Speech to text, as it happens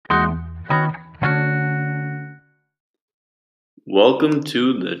Welcome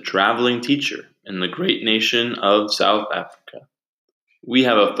to The Traveling Teacher in the great nation of South Africa. We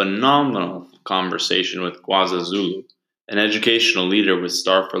have a phenomenal conversation with Gwaza Zulu, an educational leader with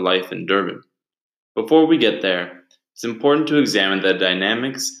Star for Life in Durban. Before we get there, it's important to examine the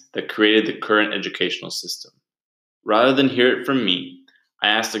dynamics that created the current educational system. Rather than hear it from me, I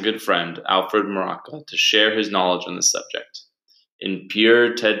asked a good friend, Alfred Moraka, to share his knowledge on the subject. In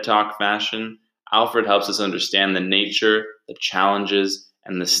pure TED Talk fashion, Alfred helps us understand the nature, the challenges,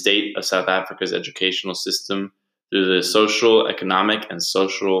 and the state of South Africa's educational system through the social, economic, and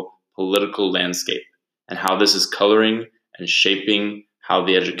social political landscape, and how this is coloring and shaping how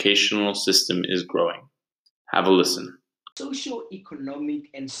the educational system is growing. Have a listen. Socio-economic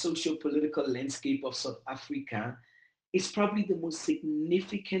and socio-political landscape of South Africa is probably the most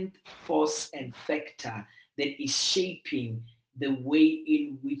significant force and factor that is shaping the way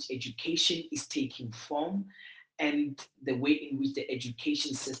in which education is taking form and the way in which the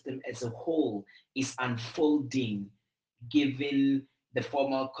education system as a whole is unfolding given the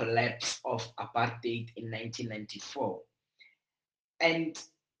formal collapse of apartheid in 1994. And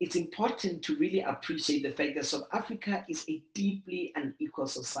it's important to really appreciate the fact that South Africa is a deeply unequal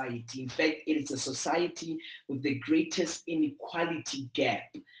society. In fact, it is a society with the greatest inequality gap,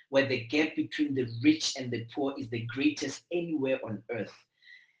 where the gap between the rich and the poor is the greatest anywhere on earth.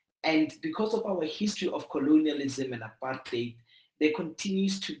 And because of our history of colonialism and apartheid, there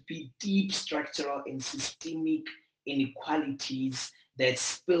continues to be deep structural and systemic inequalities that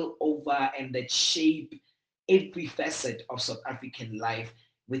spill over and that shape every facet of South African life,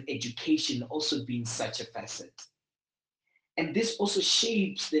 with education also being such a facet. And this also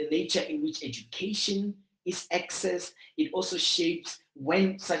shapes the nature in which education is accessed. It also shapes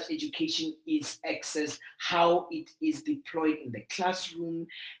when such education is accessed, how it is deployed in the classroom,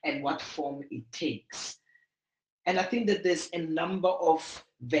 and what form it takes. And I think that there's a number of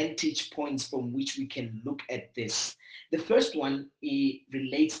vantage points from which we can look at this. The first one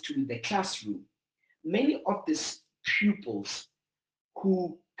relates to the classroom. Many of these pupils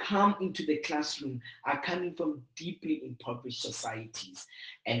who come into the classroom are coming from deeply impoverished societies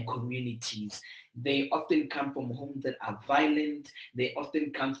and communities. They often come from homes that are violent. They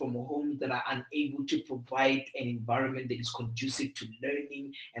often come from homes that are unable to provide an environment that is conducive to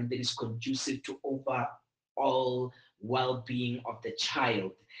learning and that is conducive to overall well-being of the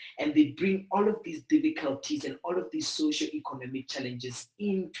child. And they bring all of these difficulties and all of these socio-economic challenges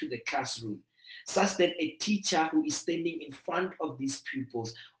into the classroom, such that a teacher who is standing in front of these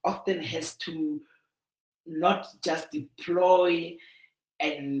pupils often has to not just deploy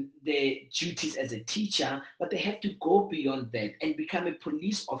and the duties as a teacher, but they have to go beyond that and become a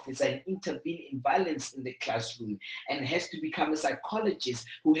police officer and intervene in violence in the classroom, and has to become a psychologist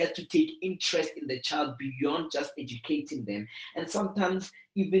who has to take interest in the child beyond just educating them, and sometimes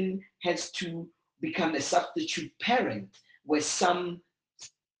even has to become a substitute parent, where some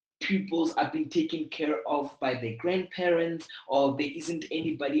pupils are being taken care of by their grandparents, or there isn't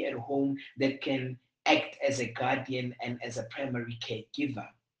anybody at home that can act as a guardian and as a primary caregiver.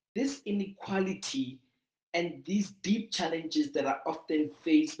 This inequality and these deep challenges that are often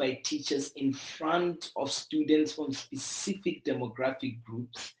faced by teachers in front of students from specific demographic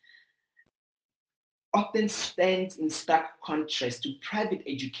groups often stands in stark contrast to private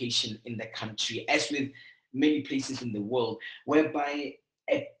education in the country, as with many places in the world, whereby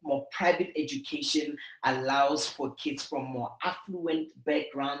a more private education allows for kids from more affluent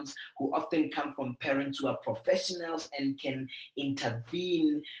backgrounds who often come from parents who are professionals and can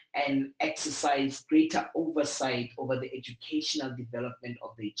intervene and exercise greater oversight over the educational development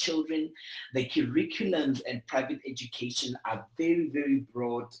of their children. The curriculums and private education are very, very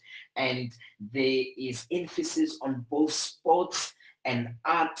broad, and there is emphasis on both sports and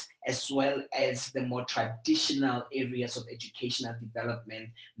art, as well as the more traditional areas of educational development,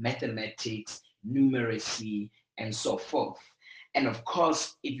 mathematics, numeracy, and so forth. And of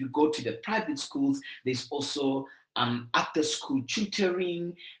course, if you go to the private schools, there's also after school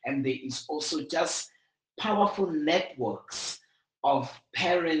tutoring, and there is also just powerful networks of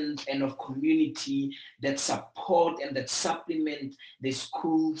parents and of community that support and that supplement the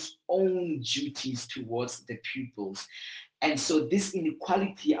school's own duties towards the pupils. And so this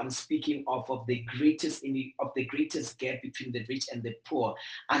inequality I'm speaking of the greatest gap between the rich and the poor,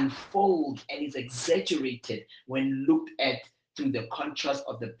 unfolds and is exaggerated when looked at through the contrast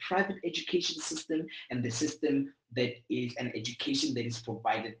of the private education system and the system that is an education that is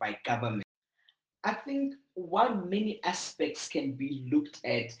provided by government. I think while many aspects can be looked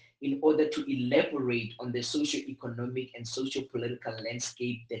at in order to elaborate on the socio-economic and socio-political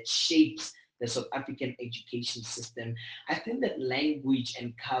landscape that shapes the South African education system, I think that language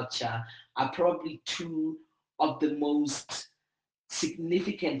and culture are probably two of the most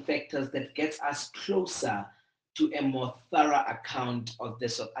significant factors that gets us closer to a more thorough account of the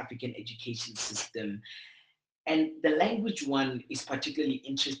South African education system. And the language one is particularly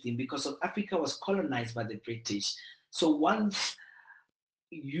interesting because South Africa was colonized by the British. So one's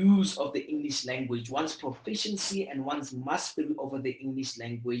use of the English language, one's proficiency and one's mastery over the English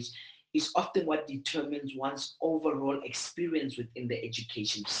language is often what determines one's overall experience within the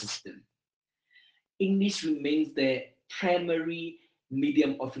education system. English remains the primary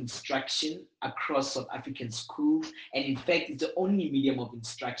medium of instruction across South African schools, and in fact, it's the only medium of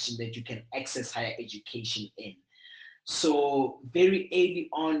instruction that you can access higher education in. So, very early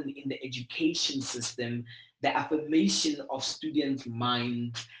on in the education system, the affirmation of students'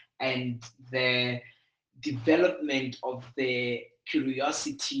 minds and the development of their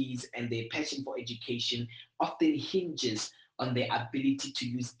curiosities and their passion for education often hinges on their ability to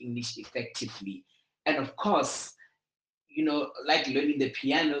use English effectively. And of course, like learning the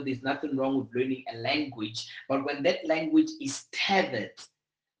piano, there's nothing wrong with learning a language, but when that language is tethered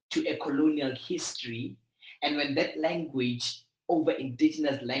to a colonial history, and when that language over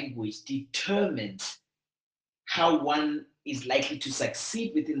indigenous language determines how one is likely to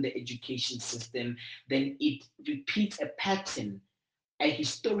succeed within the education system, then it repeats a pattern, a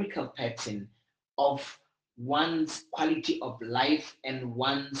historical pattern of one's quality of life and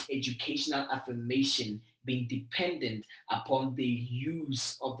one's educational affirmation being dependent upon the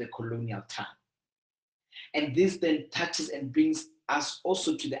use of the colonial tongue. And this then touches and brings us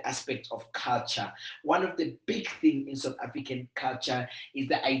also to the aspect of culture. One of the big things in South African culture is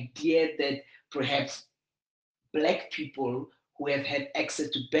the idea that perhaps Black people who have had access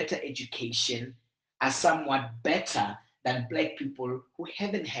to better education are somewhat better than Black people who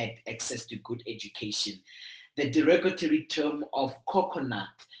haven't had access to good education. The derogatory term of coconut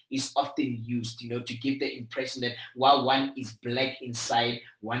is often used, to give the impression that while one is Black inside,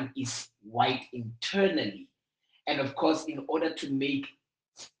 one is white internally. And of course, in order to make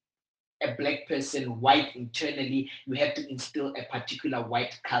a Black person white internally, you have to instill a particular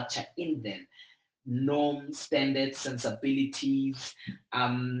white culture in them. Norms, standards, sensibilities,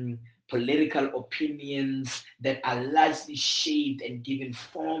 political opinions that are largely shaped and given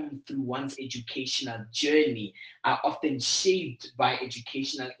form through one's educational journey are often shaped by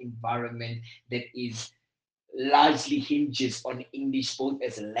educational environment that is largely hinges on English both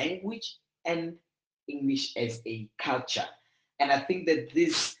as a language and English as a culture. And I think that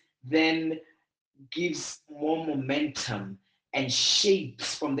this then gives more momentum and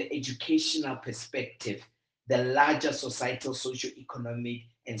shapes from the educational perspective the larger societal, socio-economic,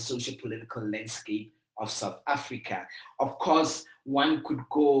 and socio-political landscape of South Africa. Of course, one could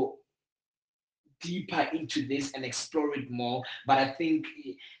go deeper into this and explore it more, but I think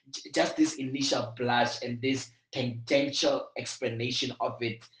just this initial blush and this tangential explanation of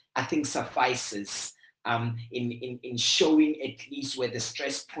it, I think suffices in showing at least where the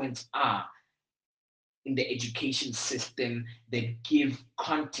stress points are in the education system that give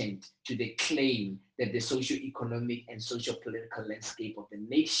content to the claim that the socio-economic and socio-political landscape of the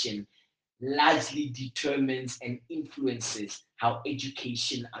nation largely determines and influences how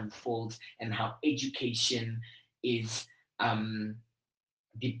education unfolds and how education is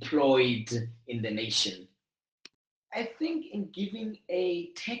deployed in the nation. I think in giving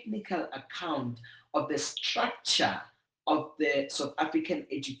a technical account of the structure of the South African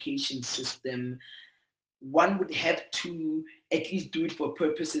education system, one would have to at least do it for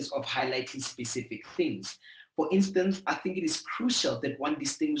purposes of highlighting specific things. For instance, I think it is crucial that one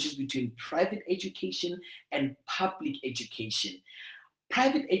distinguishes between private education and public education.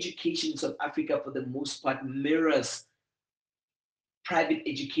 Private education in South Africa, for the most part, mirrors private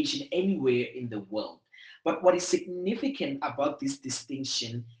education anywhere in the world. But what is significant about this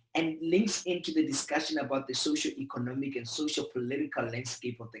distinction and links into the discussion about the socio-economic and socio-political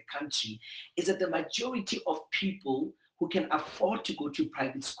landscape of the country is that the majority of people who can afford to go to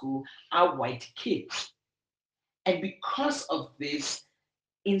private school are white kids. And because of this,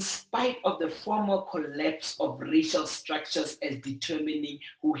 in spite of the formal collapse of racial structures as determining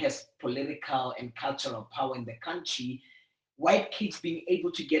who has political and cultural power in the country, white kids being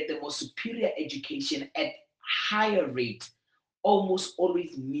able to get the more superior education at higher rate almost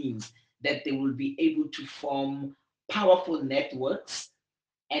always means that they will be able to form powerful networks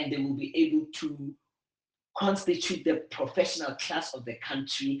and they will be able to constitute the professional class of the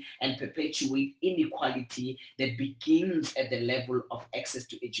country and perpetuate inequality that begins at the level of access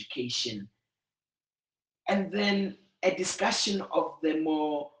to education. And then a discussion of the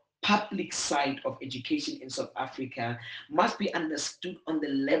more public side of education in South Africa must be understood on the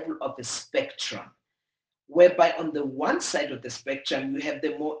level of a spectrum, whereby on the one side of the spectrum, you have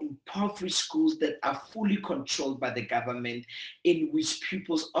the more impoverished schools that are fully controlled by the government, in which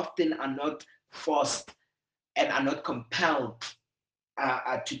pupils often are not forced and are not compelled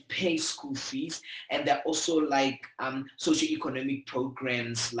to pay school fees. And there are also like socioeconomic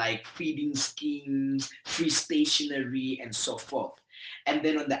programs like feeding schemes, free stationery, and so forth. And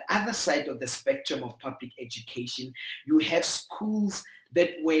then on the other side of the spectrum of public education, you have schools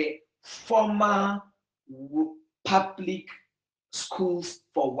that were former public schools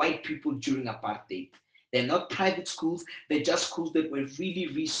for white people during apartheid. They're not private schools, they're just schools that were really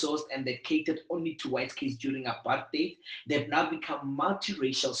resourced and that catered only to white kids during apartheid. They've now become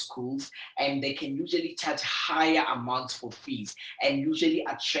multiracial schools, and they can usually charge higher amounts for fees and usually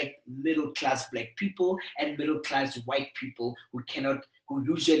attract middle class black people and middle class white people who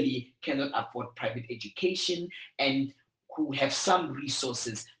usually cannot afford private education and who have some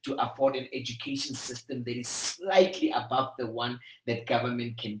resources to afford an education system that is slightly above the one that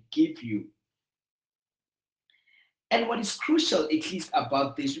government can give you. And what is crucial, at least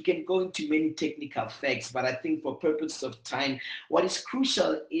about this, we can go into many technical facts, but I think for purposes of time, what is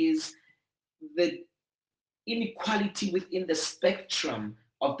crucial is the inequality within the spectrum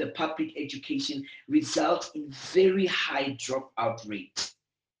of the public education results in very high dropout rates.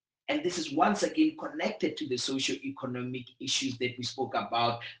 And this is once again connected to the socio-economic issues that we spoke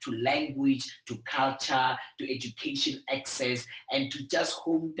about, to language, to culture, to education access, and to just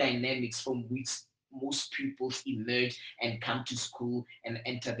home dynamics from which most pupils emerge and come to school and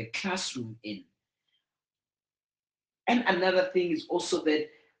enter the classroom in. And another thing is also that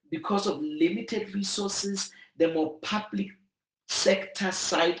because of limited resources, the more public sector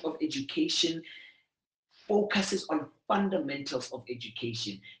side of education focuses on fundamentals of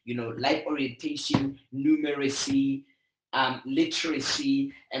education, life orientation, numeracy,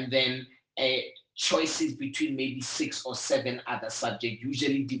 literacy, and then choices between maybe 6 or 7 other subjects,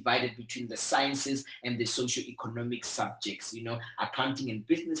 usually divided between the sciences and the socio-economic subjects, accounting and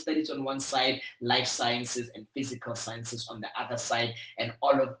business studies on one side, life sciences and physical sciences on the other side, and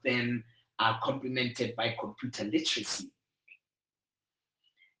all of them are complemented by computer literacy.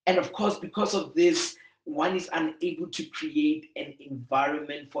 And of course, because of this, one is unable to create an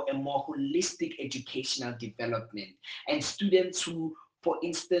environment for a more holistic educational development. And students who, for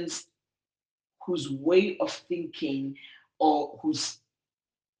instance, whose way of thinking or whose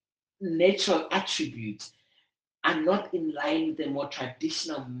natural attributes are not in line with the more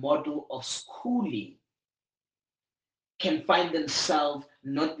traditional model of schooling can find themselves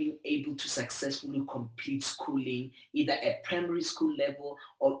not being able to successfully complete schooling either at primary school level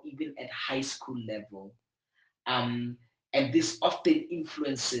or even at high school level. Um, and this often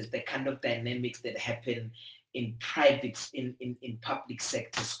influences the kind of dynamics that happen in in public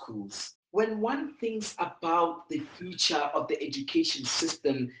sector schools. When one thinks about the future of the education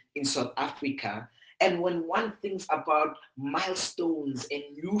system in South Africa, and when one thinks about milestones and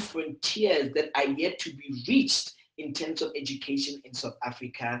new frontiers that are yet to be reached in terms of education in South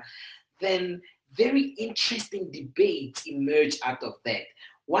Africa, then very interesting debates emerge out of that.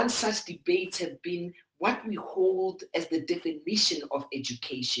 One such debates have been what we hold as the definition of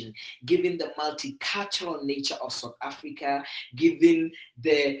education, given the multicultural nature of South Africa, given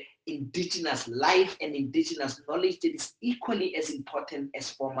the indigenous life and indigenous knowledge that is equally as important as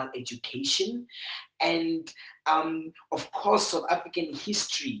formal education. And of course, South African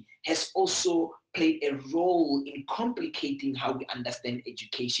history has also played a role in complicating how we understand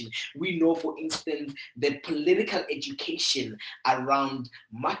education. We know, for instance, that political education around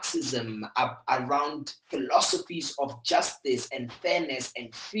Marxism, around philosophies of justice and fairness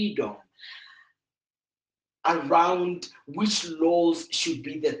and freedom, around which laws should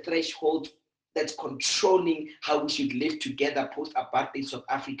be the threshold that's controlling how we should live together post-apartheid South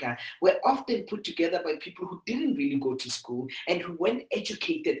Africa, were often put together by people who didn't really go to school and who weren't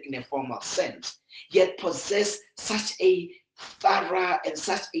educated in a formal sense, yet possess such a thorough and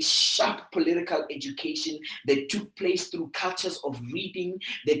such a sharp political education that took place through cultures of reading,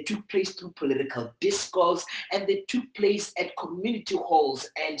 that took place through political discourse, and that took place at community halls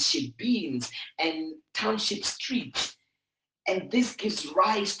and shebeens and township streets. And this gives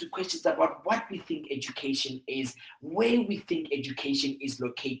rise to questions about what we think education is, where we think education is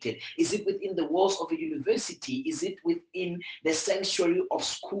located. Is it within the walls of a university? Is it within the sanctuary of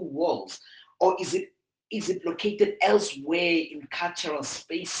school walls? Or is it located elsewhere in cultural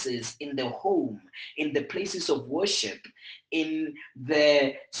spaces, in the home, in the places of worship, in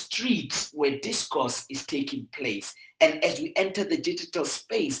the streets where discourse is taking place? And as we enter the digital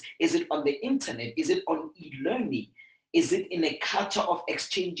space, is it on the internet? Is it on e-learning? Is it in a culture of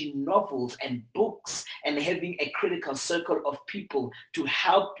exchanging novels and books and having a critical circle of people to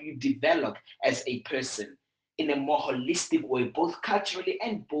help you develop as a person in a more holistic way, both culturally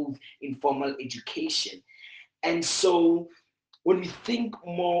and both in formal education? And so when we think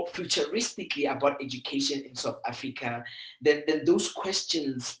more futuristically about education in South Africa, then those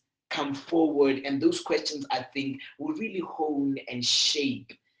questions come forward, and those questions, I think, will really hone and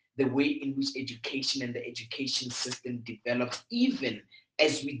shape the way in which education and the education system develops, even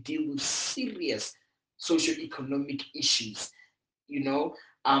as we deal with serious socioeconomic issues. You know,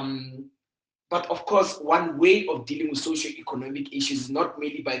 um, but of course, one way of dealing with socio-economic issues is not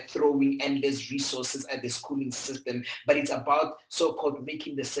merely by throwing endless resources at the schooling system, but it's about so-called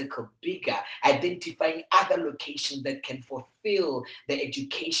making the circle bigger, identifying other locations that can fulfill the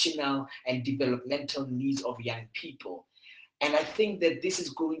educational and developmental needs of young people. And I think that this is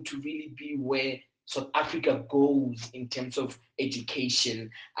going to really be where South Africa goes in terms of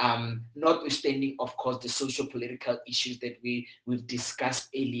education, notwithstanding, of course, the social-political issues that we've discussed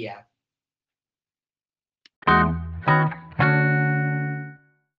earlier.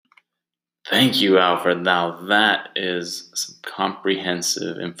 Thank you, Alfred. Now, that is some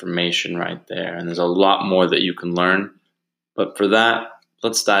comprehensive information right there, and there's a lot more that you can learn. But for that,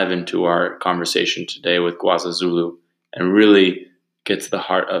 let's dive into our conversation today with Gwaza Zulu and really get to the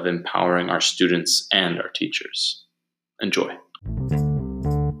heart of empowering our students and our teachers. Enjoy.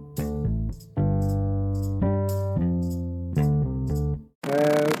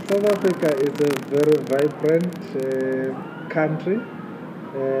 South Africa is a very vibrant country.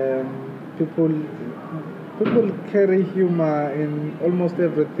 People carry humor in almost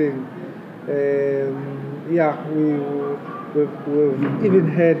everything. Yeah, we've even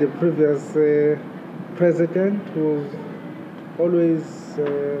had a previous president who always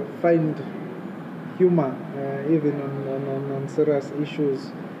find humor even on serious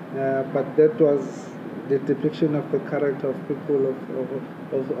issues. But that was the depiction of the character of people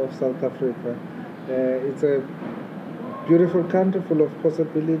of South Africa. It's a beautiful country full of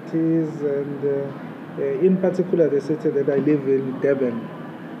possibilities, and in particular the city that I live in, Durban.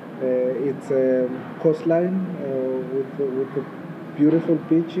 It's a coastline with beautiful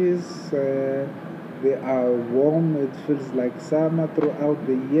beaches. They are warm. It feels like summer throughout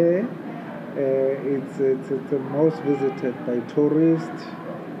the year. It's the most visited by tourists.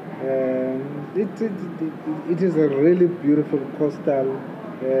 It is a really beautiful coastal.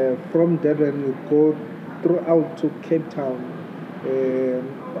 From Durban, you go throughout to Cape Town.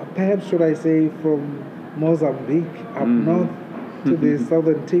 Perhaps should I say from Mozambique up north to the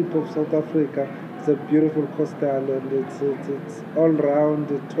southern tip of South Africa. It's a beautiful coastal, and it's all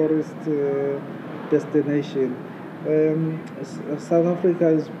round a tourist destination. South Africa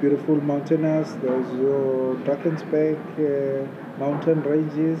is beautiful, mountainous. There's your Drakensberg mountain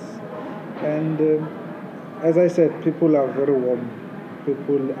ranges, and as I said, people are very warm.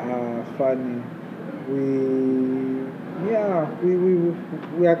 People are funny. We are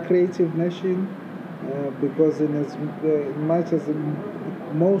a creative nation because in as much as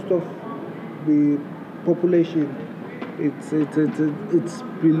most of the population, it's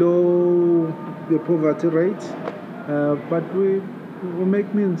below the poverty rate. But we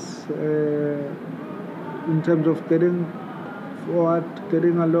make means in terms of getting forward,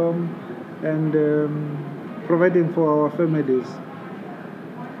 getting along, and providing for our families.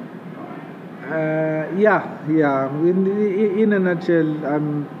 In a nutshell,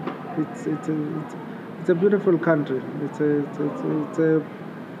 it's a beautiful country. It's a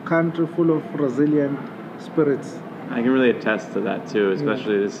country full of resilient spirits. I can really attest to that too,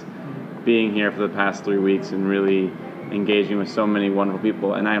 especially this being here for the past 3 weeks and really engaging with so many wonderful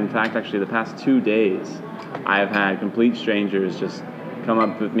people. And in fact, actually, the past 2 days, I've had complete strangers just come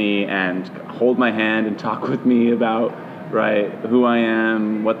up with me and hold my hand and talk with me about who I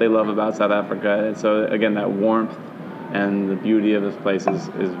am, what they love about South Africa. And so again, that warmth and the beauty of this place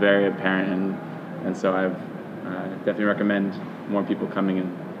is very apparent, and so I definitely recommend more people coming in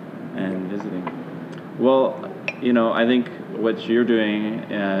and visiting. Well, I think what you're doing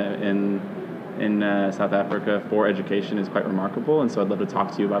in South Africa for education is quite remarkable, and so I'd love to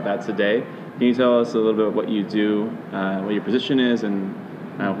talk to you about that today. Can you tell us a little bit about what you do, what your position is, and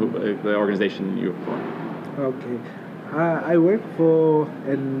the organization you work for? Okay. I work for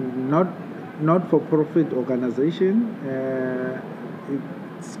a not-for-profit organization.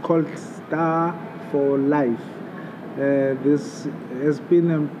 It's called Star for Life. This has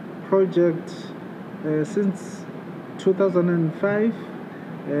been a project since 2005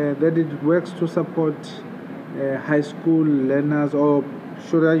 that it works to support high school learners, or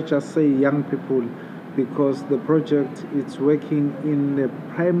should I just say young people, because the project is working in the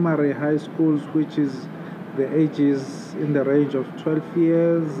primary high schools, which is the ages in the range of 12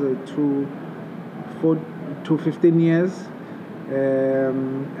 years to 15 years,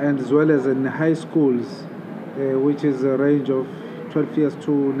 and as well as in high schools, which is a range of 12 years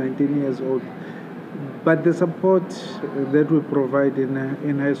to 19 years old. But the support that we provide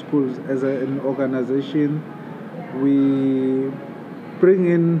in high schools as an organization, we bring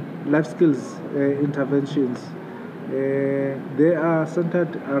in life skills interventions. They are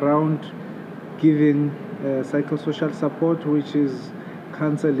centered around giving psychosocial support, which is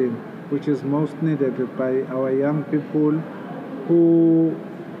counseling, which is most needed by our young people who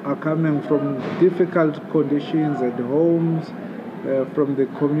are coming from difficult conditions at homes, from the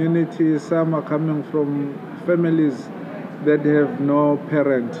community. Some are coming from families that have no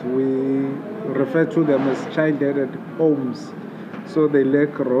parent. We refer to them as child-headed homes. So they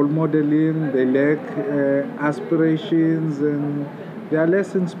lack role modeling, they lack aspirations, and they are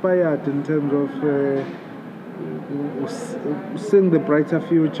less inspired in terms of seeing the brighter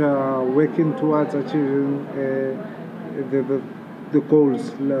future, working towards achieving the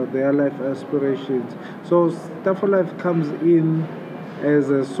goals, their life aspirations. So Star for Life comes in as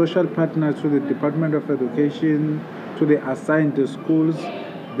a social partner to the Department of Education, to the assigned schools.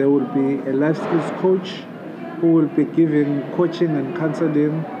 There will be a life skills coach who will be giving coaching and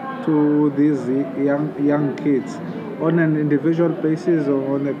counseling to these young kids on an individual basis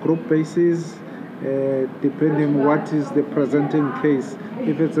or on a group basis, depending what is the presenting case.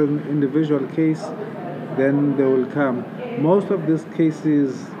 If it's an individual case, then they will come. Most of these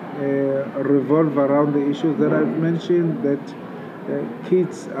cases revolve around the issues that I've mentioned, that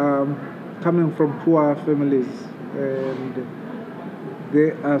kids are coming from poor families, and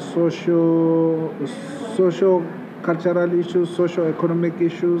there are social cultural issues, socio-economic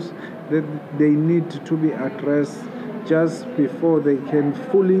issues that they need to be addressed just before they can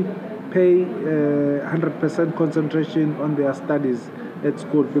fully pay 100% concentration on their studies at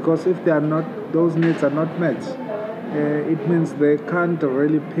school. Because if they are not, those needs are not met, it means they can't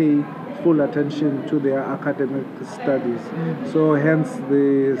really pay full attention to their academic studies. So hence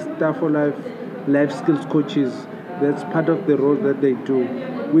the Star for Life life skills coaches, that's part of the role that they do.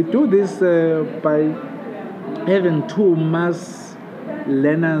 We do this by having 2 mass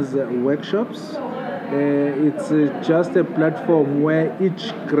learners workshops. It's just a platform where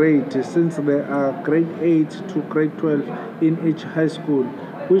each grade, since there are grade 8 to grade 12 in each high school,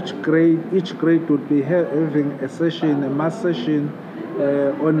 each grade would be having a session, a mass session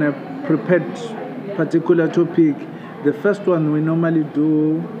on a prepared particular topic. The first one we normally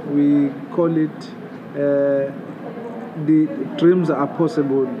do, we call it the dreams are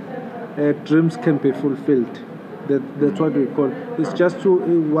possible, dreams can be fulfilled. That's what we call. It's just to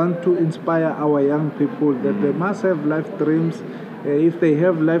want to inspire our young people that they must have life dreams. If they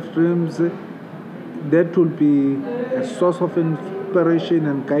have life dreams, that will be a source of inspiration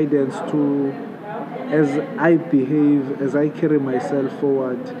and guidance to, as I behave, as I carry myself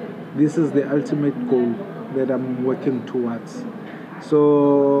forward. This is the ultimate goal that I'm working towards.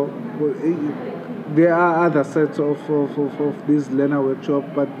 So there are other sets of these learner workshops,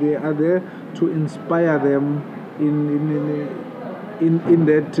 but they are there to inspire them in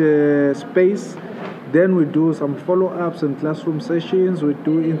that space. Then we do some follow-ups and classroom sessions. We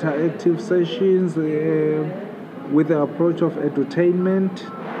do interactive sessions with the approach of edutainment.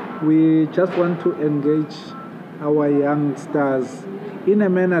 We just want to engage our youngsters in a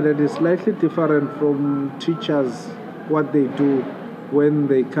manner that is slightly different from teachers, what they do when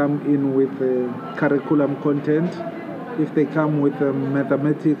they come in with curriculum content. If they come with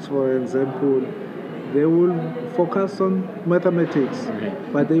mathematics, for example, they will focus on mathematics.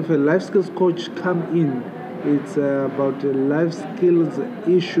 Right. But if a life skills coach come in, it's about life skills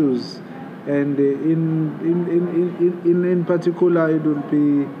issues, and in particular, it will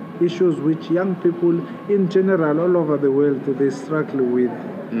be issues which young people in general all over the world they struggle with.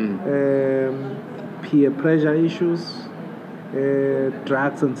 Peer pressure issues,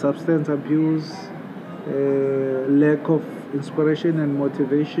 drugs and substance abuse, lack of inspiration and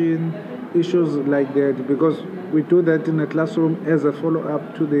motivation, issues like that, because we do that in a classroom as a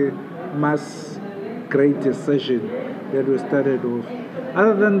follow-up to the mass grade session that we started off.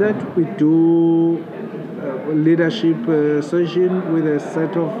 Other than that, we do leadership session with a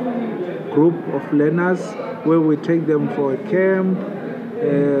set of group of learners where we take them for a camp.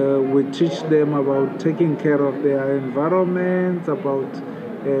 We teach them about taking care of their environment, about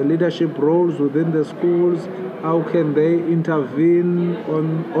leadership roles within the schools. How can they intervene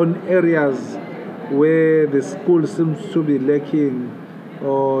on areas where the school seems to be lacking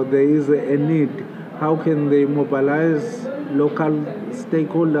or there is a need, how can they mobilize local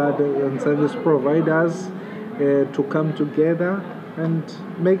stakeholders and service providers to come together and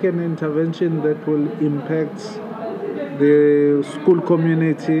make an intervention that will impact the school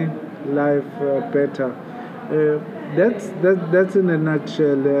community life better. That's in a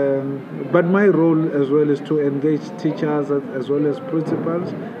nutshell. But my role as well is to engage teachers as well as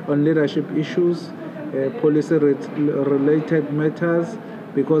principals on leadership issues, policy-related matters,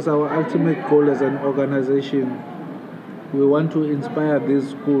 because our ultimate goal as an organization, we want to inspire these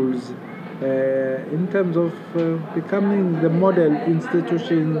schools in terms of becoming the model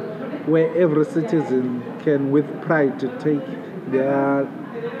institution where every citizen can with pride to take their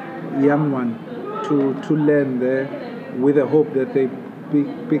young one to learn there with the hope that they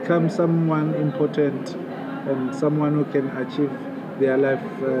become someone important and someone who can achieve their life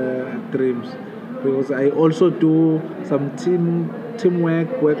dreams. Because I also do some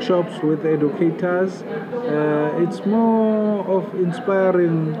teamwork workshops with educators. It's more of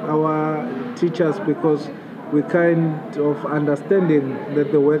inspiring our teachers because we kind of understanding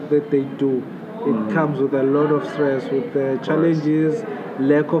that the work that they do, it comes with a lot of stress, with challenges,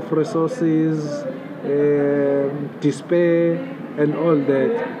 lack of resources, despair, and all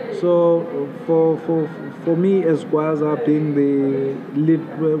that. So for me as Gwaza, being the lead,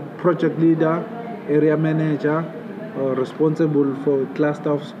 project leader, area manager, responsible for a cluster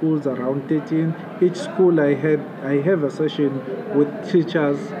of schools around 13. Each school I have a session with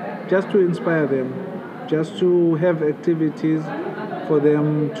teachers just to inspire them, just to have activities for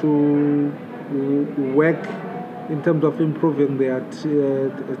them to work in terms of improving their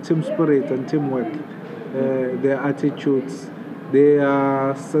team spirit and teamwork, their attitudes,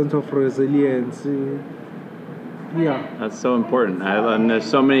 their sense of resilience. Yeah. That's so important. And there's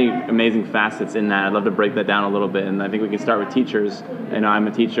so many amazing facets in that. I'd love to break that down a little bit. And I think we can start with teachers. I know I'm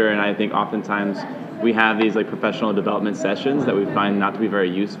a teacher, and I think oftentimes we have these like professional development sessions that we find not to be very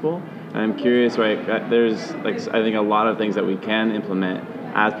useful. And I'm curious, right? There's like I think a lot of things that we can implement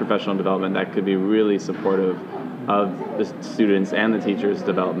as professional development that could be really supportive of the students and the teachers'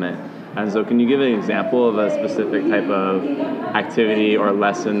 development. And so can you give an example of a specific type of activity or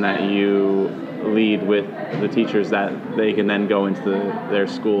lesson that you lead with the teachers that they can then go into their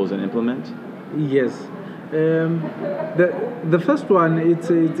schools and implement? Yes. The first one,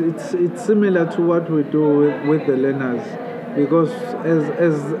 it's similar to what we do with the learners, because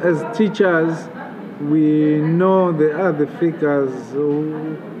as teachers, we know there are the figures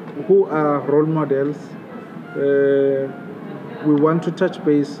who are role models. We want to touch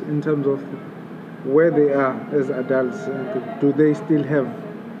base in terms of where they are as adults. Do they still have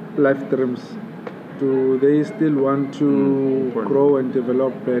life dreams? Do they still want to grow and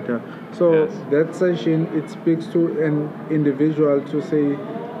develop better? So yes. That session, it speaks to an individual to say,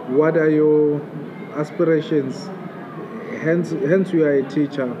 what are your aspirations? Hence you are a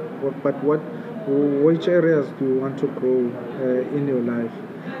teacher, but which areas do you want to grow in your life?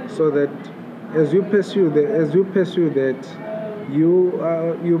 So that as you pursue that,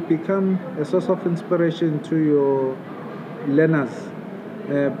 you become a source of inspiration to your learners.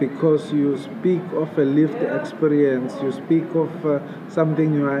 Because you speak of a lived experience, you speak of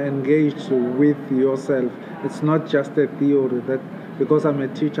something you are engaged with yourself. It's not just a theory that because I'm a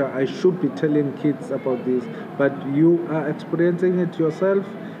teacher, I should be telling kids about this, but you are experiencing it yourself,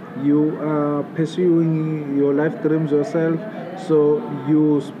 you are pursuing your life dreams yourself, so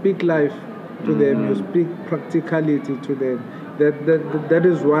you speak life to them, you speak practicality to them. That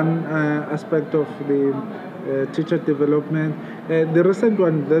is one aspect of the teacher development. The recent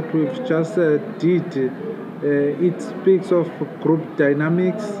one that we've just did, it speaks of group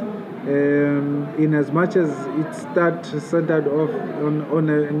dynamics, in as much as it starts centered off on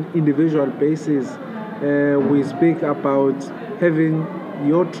an individual basis. We speak about having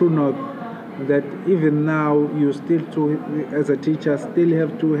your true north, that even now you still as a teacher still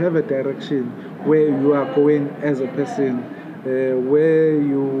have to have a direction where you are going as a person.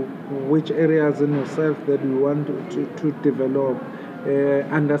 Which areas in yourself that you want to develop,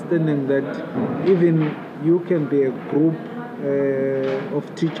 understanding that even you can be a group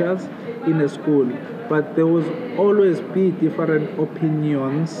of teachers in a school, but there will always be different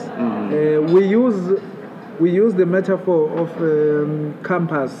opinions. We use the metaphor of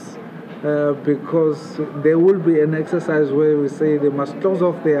campus because there will be an exercise where we say they must close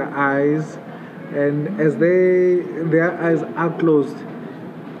off their eyes. And as their eyes are closed,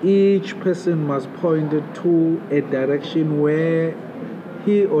 each person must point to a direction where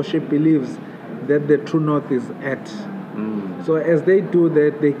he or she believes that the true north is at. So as they do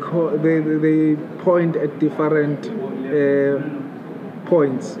that, they point at different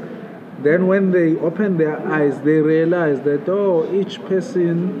points. Then when they open their eyes, they realize that, each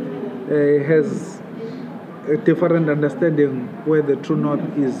person has a different understanding where the true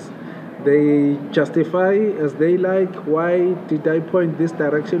north is. They justify as they like, why did I point this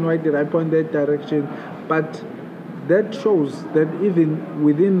direction, why did I point that direction? But that shows that even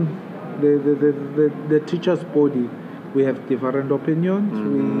within the teacher's body, we have different opinions,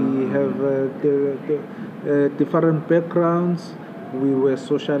 we have different backgrounds, we were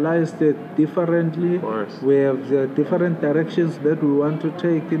socialized differently, we have different directions that we want to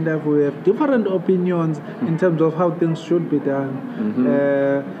take in life, we have different opinions in terms of how things should be done.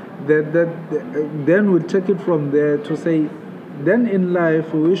 Then we take it from there to say, then in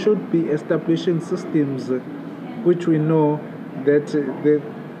life we should be establishing systems which we know that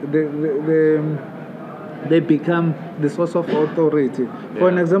they become the source of authority. For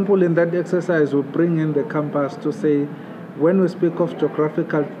an example, in that exercise, we bring in the compass to say, when we speak of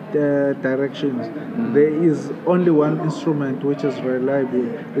geographical directions, there is only one instrument which is reliable.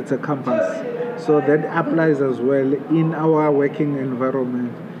 It's a compass. So that applies as well in our working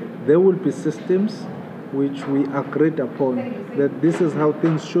environment. There will be systems which we agreed upon that this is how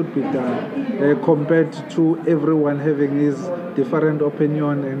things should be done, compared to everyone having his different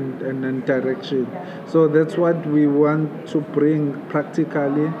opinion and direction. So that's what we want to bring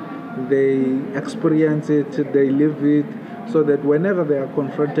practically. They experience it, they live it, so that whenever they are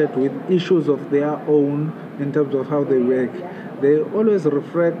confronted with issues of their own in terms of how they work, they always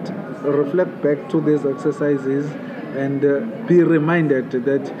reflect back to these exercises and be reminded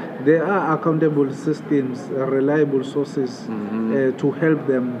that there are accountable systems, reliable sources to help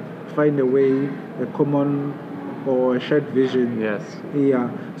them find a way, a common or a shared vision. Yes. Yeah.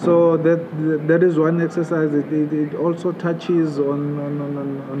 So that is one exercise. It also touches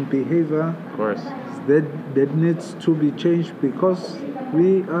on behavior. Of course. That needs to be changed because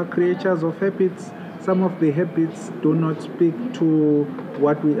we are creatures of habits. Some of the habits do not speak to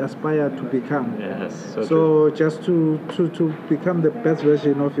what we aspire to become. Yes. So just to become the best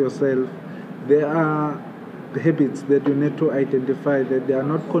version of yourself, there are habits that you need to identify that they are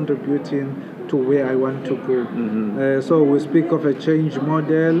not contributing to where I want to go. So we speak of a change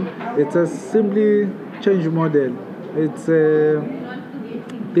model. It's a simply change model. It's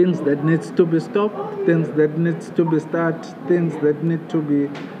things that needs to be stopped, things that needs to be started, things that need to be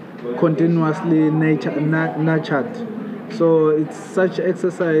continuously nurtured. So it's such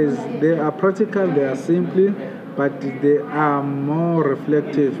exercise. They are practical, they are simple, but they are more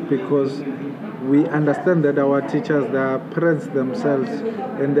reflective because we understand that our teachers, they are parents themselves,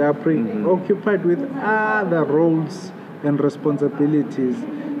 and they are preoccupied with other roles and responsibilities.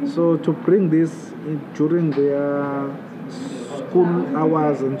 So to bring this during their school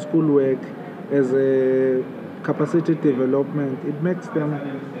hours and schoolwork as a capacity development, it makes them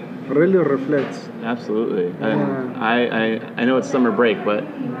really reflect. Absolutely. And I know it's summer break, but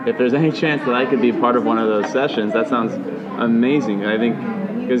if there's any chance that I could be part of one of those sessions, that sounds amazing. I think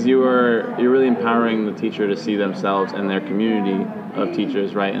because you're really empowering the teacher to see themselves and their community of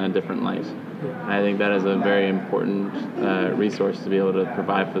teachers right in a different light. And I think that is a very important resource to be able to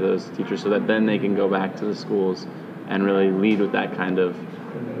provide for those teachers so that then they can go back to the schools and really lead with that kind of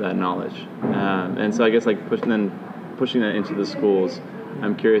that knowledge. And so I guess like pushing that into the schools,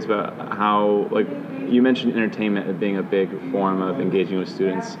 I'm curious about how, like, you mentioned entertainment as being a big form of engaging with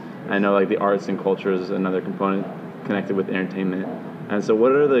students. I know like the arts and culture is another component connected with entertainment. And so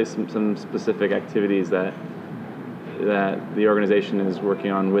what are some specific activities that the organization is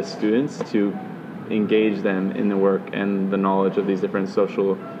working on with students to engage them in the work and the knowledge of these different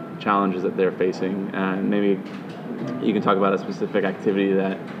social challenges that they're facing? And maybe you can talk about a specific activity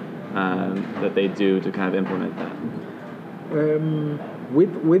that they do to kind of implement that.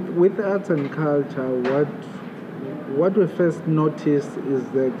 With arts and culture, what we first noticed is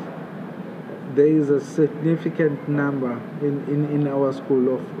that there is a significant number in our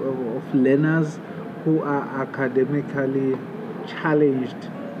school of learners who are academically challenged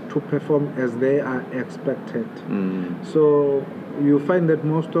to perform as they are expected. So you find that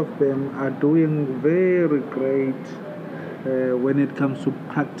most of them are doing very great when it comes to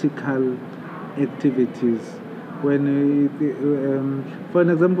practical activities. When for an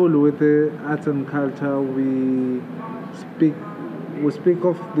example, with the arts and culture, we speak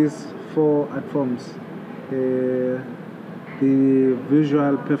of these 4 art forms: the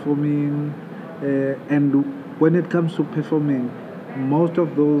visual, performing, and when it comes to performing, most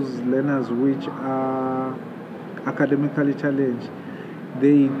of those learners which are academically challenged,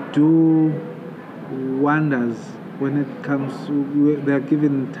 they do wonders when it comes to, they are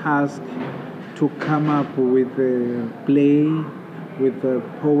given task to come up with a play, with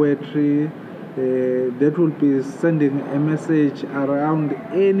poetry, that will be sending a message around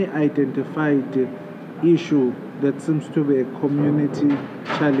any identified issue that seems to be a community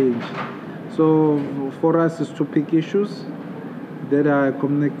challenge. So for us is to pick issues that are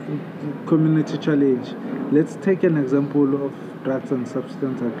community challenge. Let's take an example of drugs and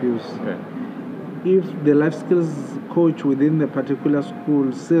substance abuse. Okay. If the life skills coach within the particular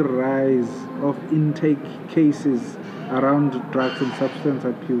school see rise of intake cases around drugs and substance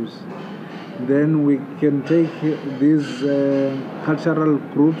abuse, then we can take these cultural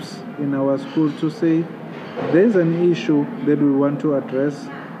groups in our school to say there's an issue that we want to address.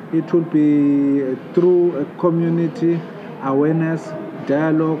 It will be through a community awareness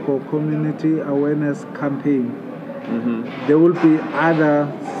dialogue or community awareness campaign. Mm-hmm. There will be other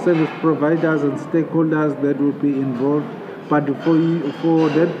service providers and stakeholders that will be involved, but for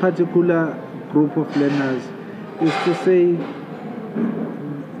that particular group of learners is to say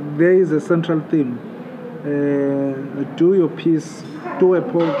there is a central theme. Do your piece,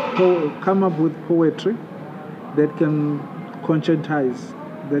 come up with poetry that can conscientize,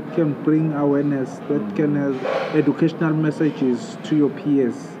 that can bring awareness, that can have educational messages to your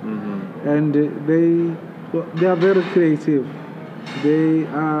peers. Mm-hmm. And they are very creative. They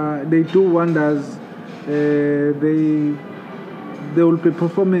do wonders. They will be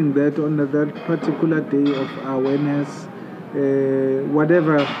performing that on that particular day of awareness,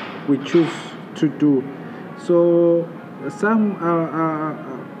 whatever we choose to do. So some are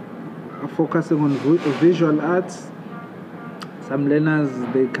focusing on visual arts. Some learners,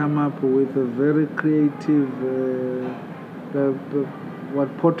 they come up with a very creative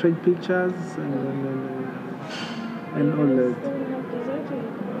portrait pictures and all that.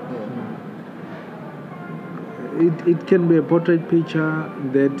 It can be a portrait picture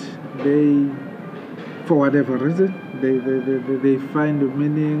that they, for whatever reason, they find a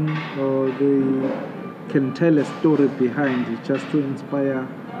meaning, or they can tell a story behind it just to inspire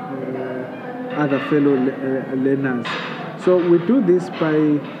other fellow learners. So we do this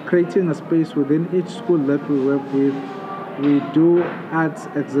by creating a space within each school that we work with. We do arts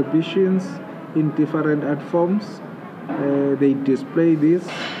exhibitions in different art forms. They display this.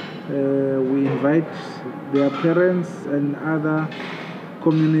 We invite their parents and other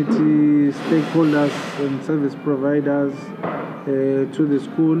community stakeholders and service providers to the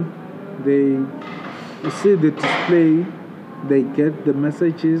school. They see the display, they get the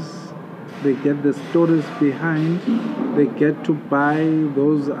messages, they get the stories behind, they get to buy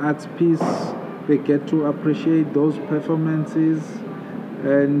those art pieces, they get to appreciate those performances,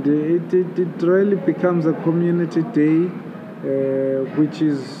 and it really becomes a community day, which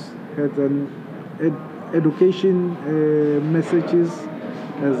has an education messages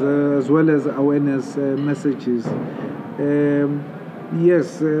as well as awareness messages.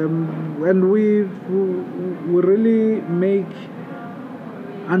 Yes, and we really make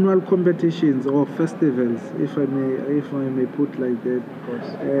annual competitions or festivals, if I may put like that. Of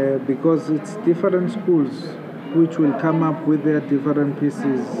course. Because it's different schools which will come up with their different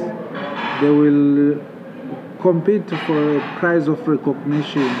pieces. They will compete for a prize of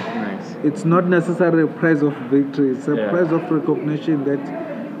recognition. Nice. It's not necessarily a prize of victory. It's a prize of recognition that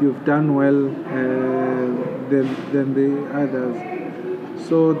you've done well than the others.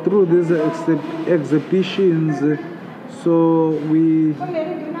 So through these exhibitions, so we've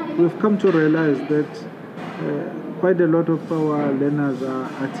come to realize that quite a lot of our learners are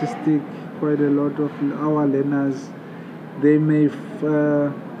artistic. Quite a lot of our learners, they may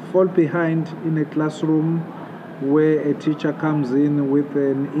fall behind in a classroom where a teacher comes in with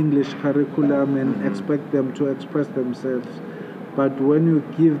an English curriculum and expect them to express themselves. But when you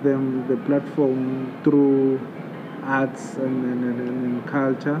give them the platform through arts and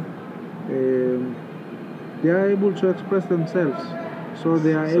culture, they are able to express themselves. So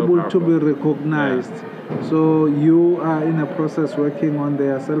they are able to be recognized. Yeah. So you are in a process working on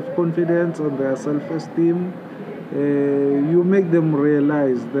their self-confidence, on their self-esteem. You make them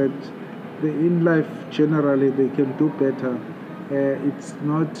realize that in life generally they can do better. It's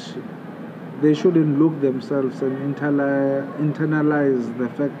not, they shouldn't look themselves and internalize the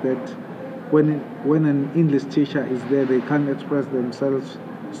fact that when an English teacher is there, they can't express themselves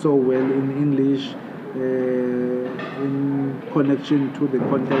so well in English in connection to the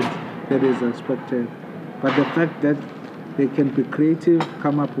content that is expected. But the fact that they can be creative,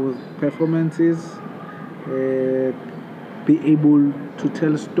 come up with performances, be able to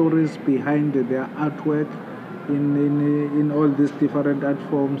tell stories behind their artwork in all these different art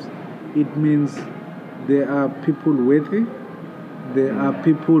forms, it means there are people worthy. There are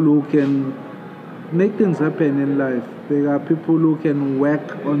people who can make things happen in life. There are people who can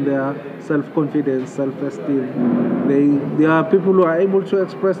work on their self-confidence, self-esteem. There are people who are able to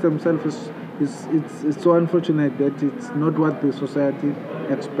express themselves. It's so unfortunate that it's not what the society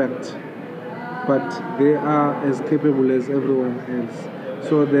expects, but they are as capable as everyone else.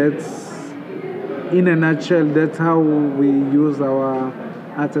 So that's, in a nutshell, that's how we use our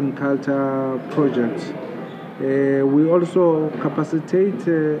art and culture projects. We also capacitate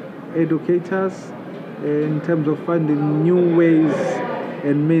educators in terms of finding new ways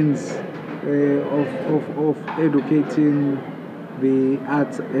and means of educating the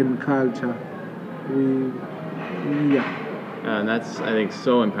arts and culture. And that's, I think,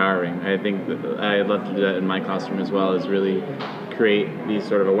 so empowering. I think that I'd love to do that in my classroom as well, is really create these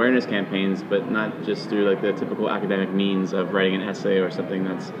sort of awareness campaigns, but not just through like the typical academic means of writing an essay or something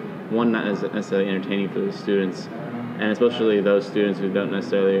that's, one, not necessarily entertaining for the students, and especially those students who don't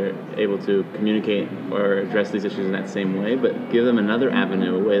necessarily are able to communicate or address these issues in that same way, but give them another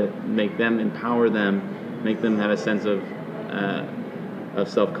avenue, a way to make them, empower them, make them have a sense of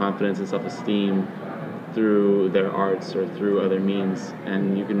self-confidence and self-esteem through their arts or through other means.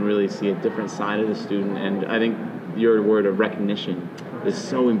 And you can really see a different side of the student. And I think your word of recognition is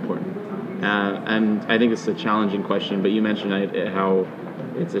so important. And I think it's a challenging question, but you mentioned how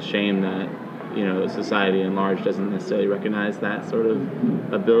it's a shame that society in large doesn't necessarily recognize that sort of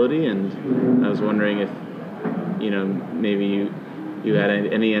ability. And I was wondering if maybe you had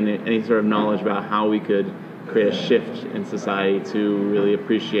any sort of knowledge about how we could create a shift in society to really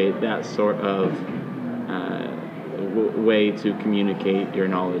appreciate that sort of way to communicate your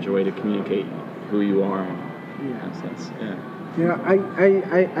knowledge, a way to communicate who you are. In that sense.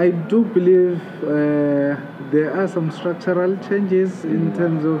 I do believe there are some structural changes in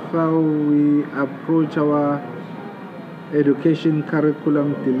terms of how we approach our education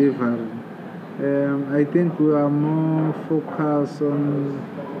curriculum delivery. I think we are more focused on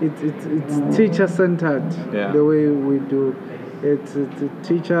it's teacher-centered, the way we do. It's the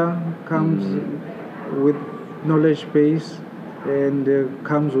teacher comes with knowledge base and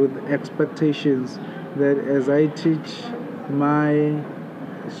comes with expectations that as I teach my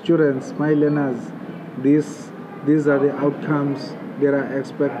students, my learners, these are the outcomes that are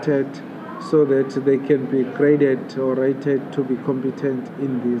expected, so that they can be graded or rated to be competent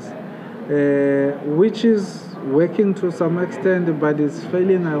in this, which is working to some extent, but it's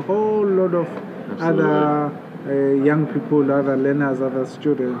failing a whole lot of other young people, other learners, other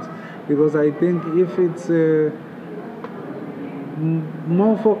students. Because I think if it's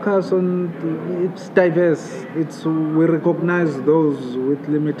more focus on, it's diverse. We recognize those with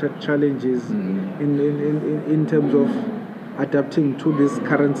limited challenges in terms of adapting to this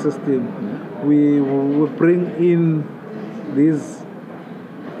current system. We bring in these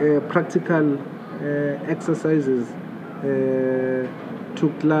practical exercises to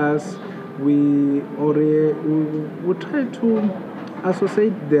class. We try to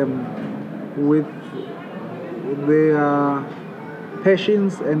associate them with their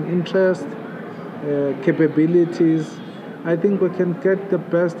passions and interests, capabilities. I think we can get the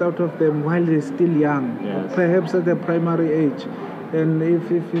best out of them while they're still young, perhaps at the primary age. And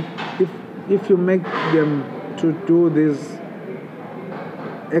if you make them to do these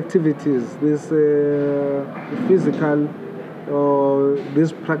activities, these physical or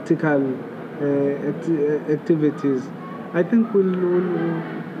these practical activities, I think we'll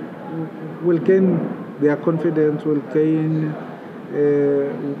gain their confidence, we'll gain,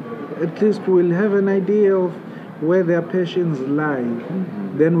 at least we'll have an idea of where their passions lie.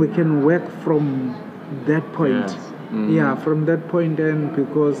 Then we can work from that point. From that point in,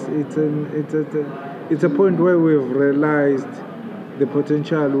 because it's a point where we've realized the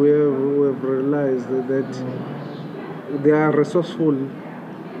potential, we've realized that they are resourceful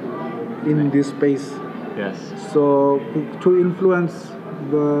in this space. Yes. So to influence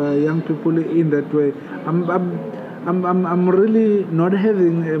the young people in that way, I'm really not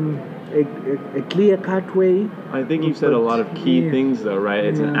having a clear-cut way. I think you said a lot of key things, though, right?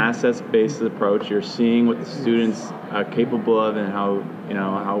 It's an assets-based approach. You're seeing what the students are capable of, and how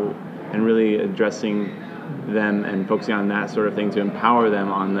and really addressing them and focusing on that sort of thing to empower them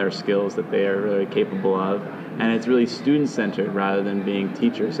on their skills that they are really capable of. And it's really student-centered rather than being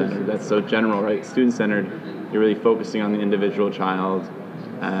teacher-centered. That's so general, right? Student-centered, you're really focusing on the individual child,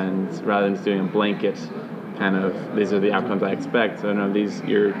 and rather than just doing a blanket kind of, these are the outcomes I expect. So no,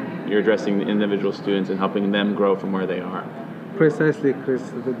 you're addressing the individual students and helping them grow from where they are. Precisely, Chris.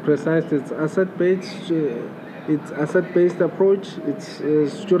 Precisely, it's asset-based. it's asset-based approach. It's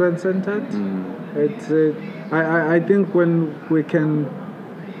student-centered. It's I think when we can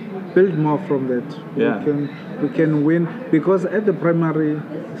build more from that, Yeah. we can win, because at the primary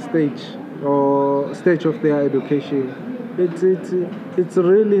stage or stage of their education, it's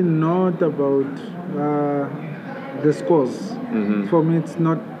really not about the scores. For me, it's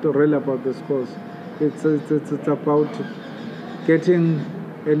not really about the scores. It's about getting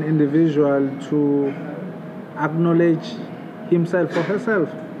an individual to acknowledge himself or herself,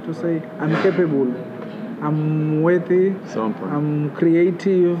 to say, I'm capable, I'm worthy, So important. I'm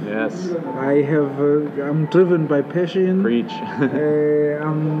creative, Yes. I'm driven by passion. Preach.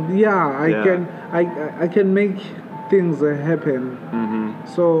 I can make things happen.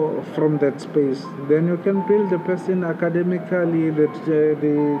 So from that space, then you can build a person academically, that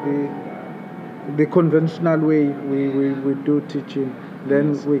the conventional way we do teaching.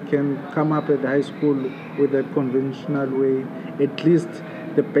 Then we can come up at high school with that conventional way. At least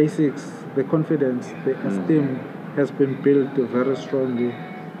the basics, the confidence, the esteem has been built very strongly,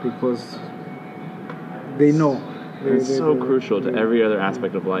 because they know. It's so crucial to every other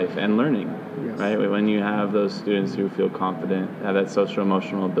aspect of life and learning, Yes. right? When you have those students who feel confident, have that social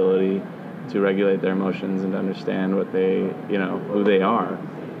emotional ability to regulate their emotions and to understand what who they are,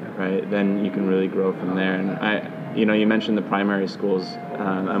 right? Then you can really grow from there. And you mentioned the primary schools.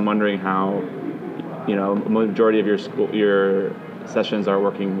 I'm wondering how, a majority of your sessions are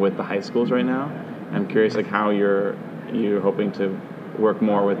working with the high schools right now. I'm curious, like, how you're hoping to work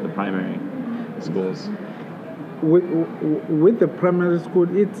more with the primary schools. With the primary school,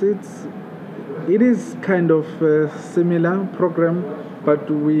 it is kind of a similar program, but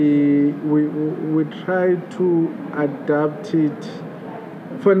we try to adapt it.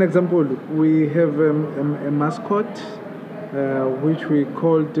 For an example, we have a mascot which we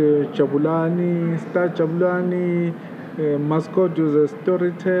called Jabulani, Star Jabulani. Mascot is a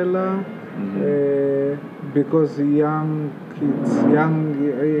storyteller. Because young kids,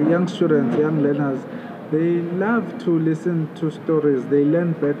 young students, young learners, they love to listen to stories. They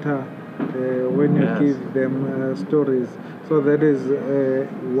learn better when you give them stories. So that is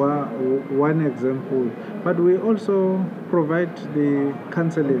one example. But we also provide the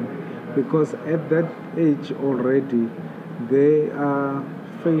counseling, because at that age already, they are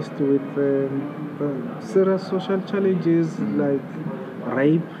faced with serious social challenges like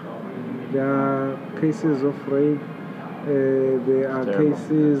rape. There are cases of rape. There are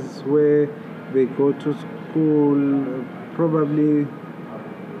cases where they go to school probably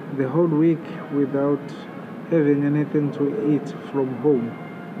the whole week without having anything to eat from home.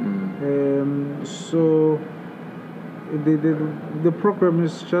 So the program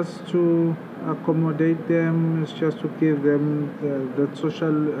is just to accommodate them. It's just to give them the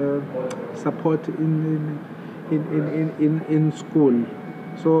social support in school.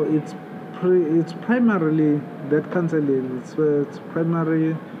 So it's primarily that counseling. It's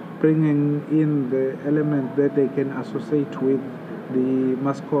primarily bringing in the element that they can associate with the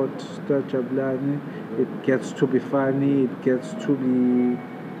mascot, Star Jabulani. It gets to be funny. It gets to be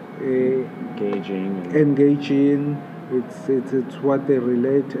engaging. It's what they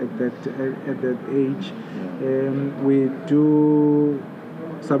relate at that age. We do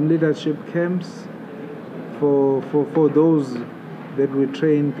some leadership camps for those that we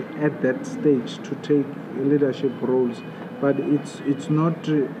trained at that stage to take leadership roles, but it's not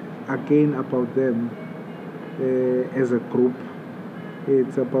again about them as a group.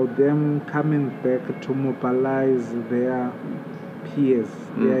 It's about them coming back to mobilize their peers,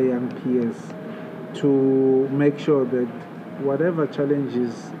 their young peers, to make sure that whatever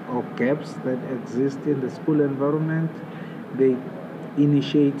challenges or gaps that exist in the school environment, they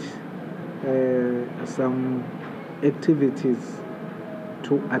initiate some activities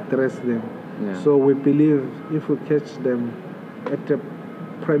to address them. So we believe if we catch them at the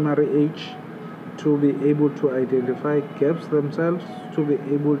primary age, to be able to identify gaps themselves, to be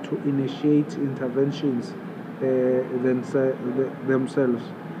able to initiate interventions themselves.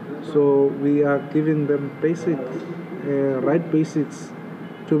 So we are giving them right basics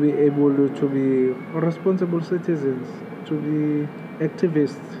to be able to be responsible citizens, to be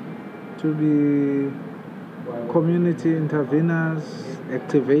activists, to be community interveners,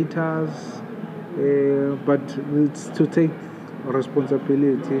 activators, but it's to take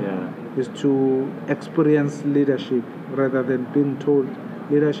responsibility, is to experience leadership rather than being told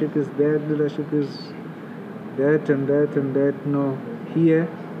leadership is that, leadership is that and that and that. No, here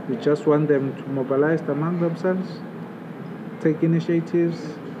we just want them to mobilize among themselves, take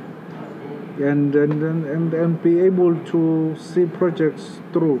initiatives, and be able to see projects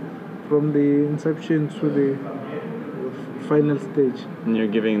through from the inception to the final stage. And you're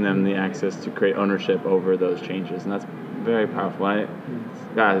giving them the access to create ownership over those changes, and that's very powerful.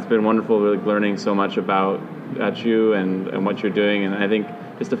 God, it's been wonderful really learning so much about you and what you're doing. And I think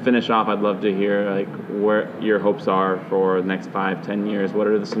just to finish off, I'd love to hear like where your hopes are for the next 5-10 years. What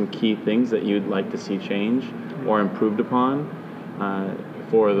are some key things that you'd like to see change or improved upon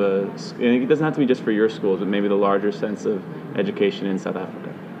for the? And it doesn't have to be just for your schools, but maybe the larger sense of education in South Africa.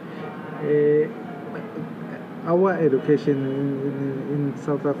 Our education in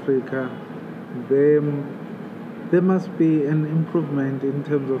South Africa, there must be an improvement in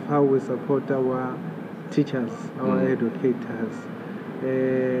terms of how we support our teachers, our educators.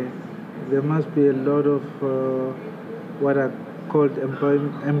 There must be a lot of what are called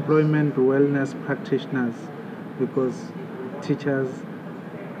employment wellness practitioners, because teachers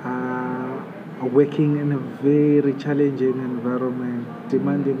are working in a very challenging environment,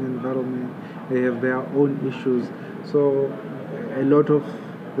 demanding environment. They have their own issues. So a lot of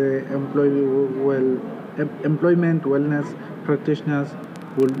the employment wellness practitioners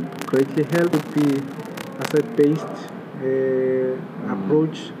will greatly help with the asset-based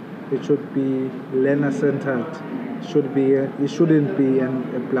approach. It should be learner-centered. It shouldn't be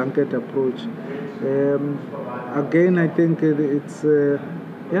a blanket approach. Again, I think it's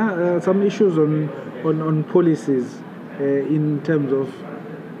some issues on policies in terms of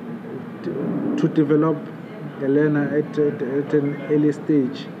to develop a learner at an early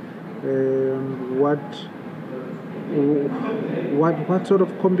stage. What sort of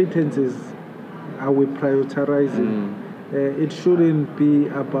competencies are we prioritizing? It shouldn't be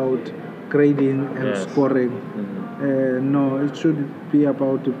about grading and scoring. No, it should be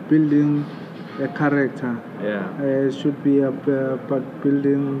about building a character. It should be about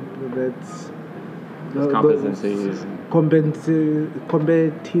building competencies.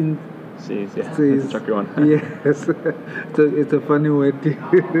 Competencies. That's a tricky one. Yes, it's a funny word.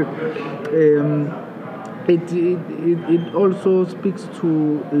 It also speaks to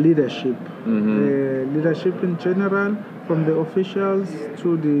leadership. Leadership in general, from the officials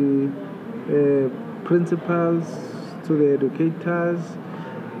to the principals to the educators.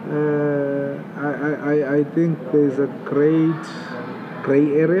 I think there's a great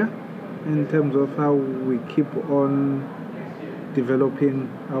gray area in terms of how we keep on developing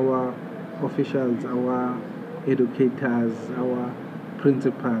our officials, our educators, our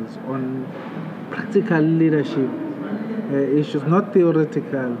principals on practical leadership issues, not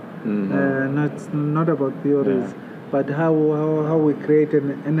theoretical, not about theories, but how we create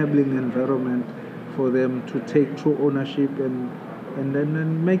an enabling environment for them to take true ownership and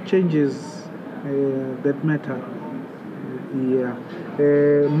then make changes that matter.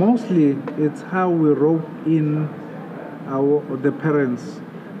 Mostly it's how we rope in the parents,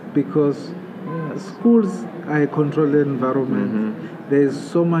 because schools are a controlled environment. There's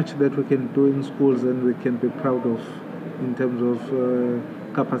so much that we can do in schools and we can be proud of in terms of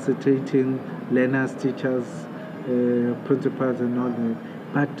capacitating learners, teachers, principals and all that.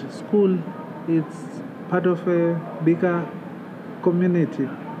 But school, it's part of a bigger community.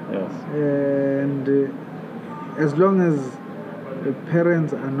 Yes. And as long as the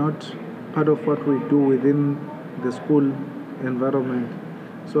parents are not part of what we do within the school environment,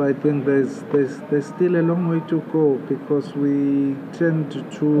 so I think there's still a long way to go, because we tend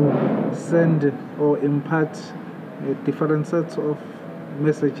to send or impart different sets of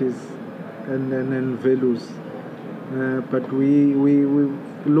messages and values. But we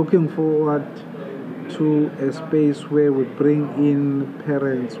looking forward to a space where we bring in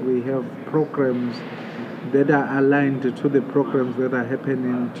parents. We have programs that are aligned to the programs that are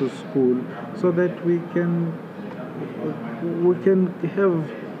happening to school, so that we can have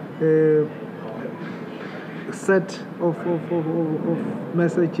a set of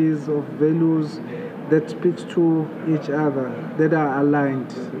messages, of values that speaks to each other, that are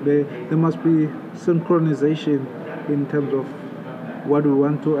aligned. There must be synchronization in terms of what we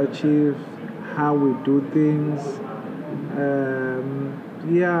want to achieve, how we do things.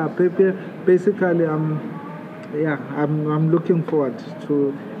 Basically, I'm looking forward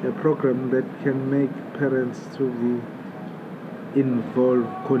to a program that can make parents to be involved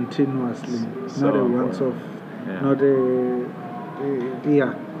continuously, not a once-off, not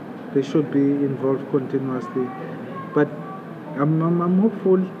they should be involved continuously. But I'm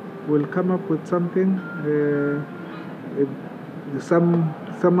hopeful we'll come up with something.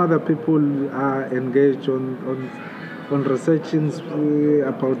 Some other people are engaged on researching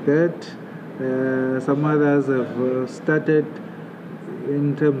about that. Some others have started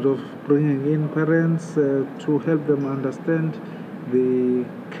in terms of bringing in parents to help them understand the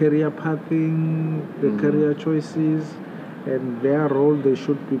career pathing, the career choices, and their role they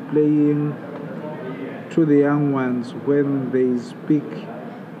should be playing to the young ones when they speak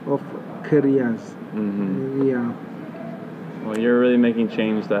of careers. Yeah. Well, you're really making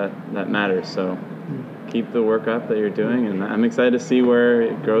change that matters. So keep the work up that you're doing, and I'm excited to see where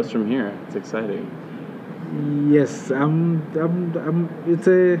it grows from here. It's exciting. Yes, it's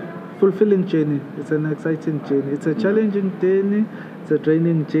a fulfilling journey. It's an exciting journey. It's a challenging journey. It's a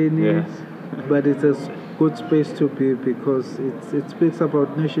draining journey. Yes. But it's a good space to be because it speaks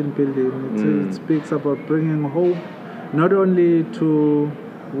about nation building. It speaks about bringing hope, not only to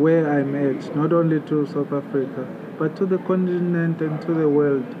where I'm at, not only to South Africa, but to the continent and to the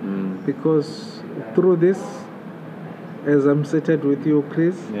world. Because through this, as I'm seated with you,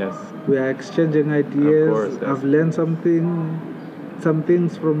 Chris, Yes. we are exchanging ideas. Of course, yes. I've learned some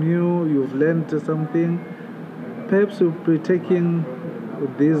things from you. You've learned something. Perhaps you'll be taking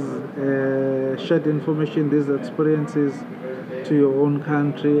this shared information, these experiences to your own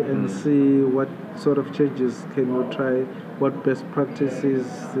country and see what sort of changes can you try, what best practices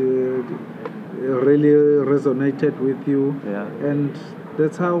really resonated with you. Yeah. And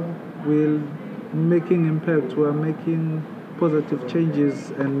that's how we're making impact. We're making positive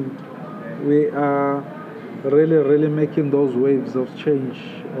changes, and we are really making those waves of change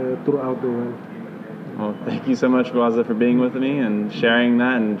throughout the world. Well, thank you so much, Gwaza, for being with me and sharing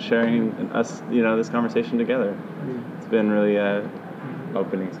that and sharing us, this conversation together. It's been really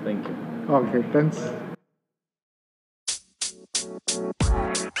opening, so thank you. Okay, thanks.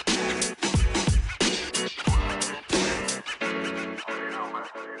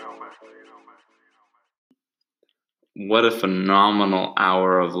 What a phenomenal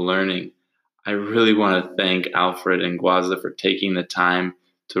hour of learning. I really want to thank Alfred and Gwaza for taking the time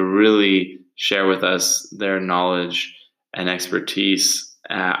to really share with us their knowledge and expertise.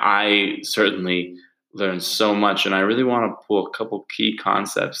 I certainly learned so much, and I really want to pull a couple key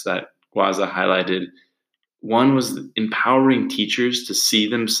concepts that Gwaza highlighted. One was empowering teachers to see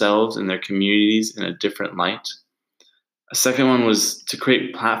themselves and their communities in a different light. A second one was to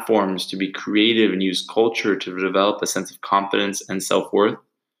create platforms to be creative and use culture to develop a sense of confidence and self-worth.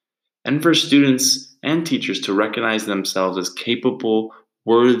 And for students and teachers to recognize themselves as capable,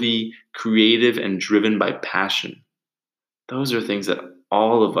 worthy, creative, and driven by passion. Those are things that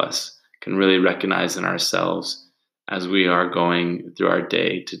all of us can really recognize in ourselves as we are going through our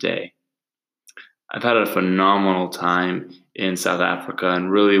day to day. I've had a phenomenal time in South Africa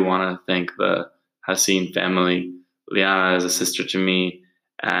and really want to thank the Hassin family. Liana is a sister to me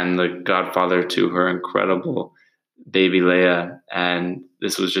and the godfather to her incredible baby Leia. And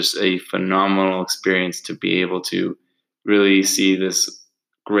this was just a phenomenal experience to be able to really see this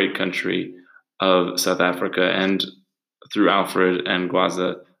great country of South Africa and through Alfred and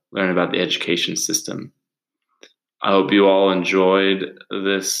Gwaza learn about the education system. I hope you all enjoyed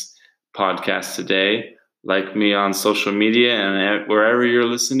this podcast today. Like me on social media and wherever you're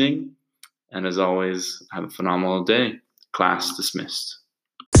listening. And as always, have a phenomenal day. Class dismissed.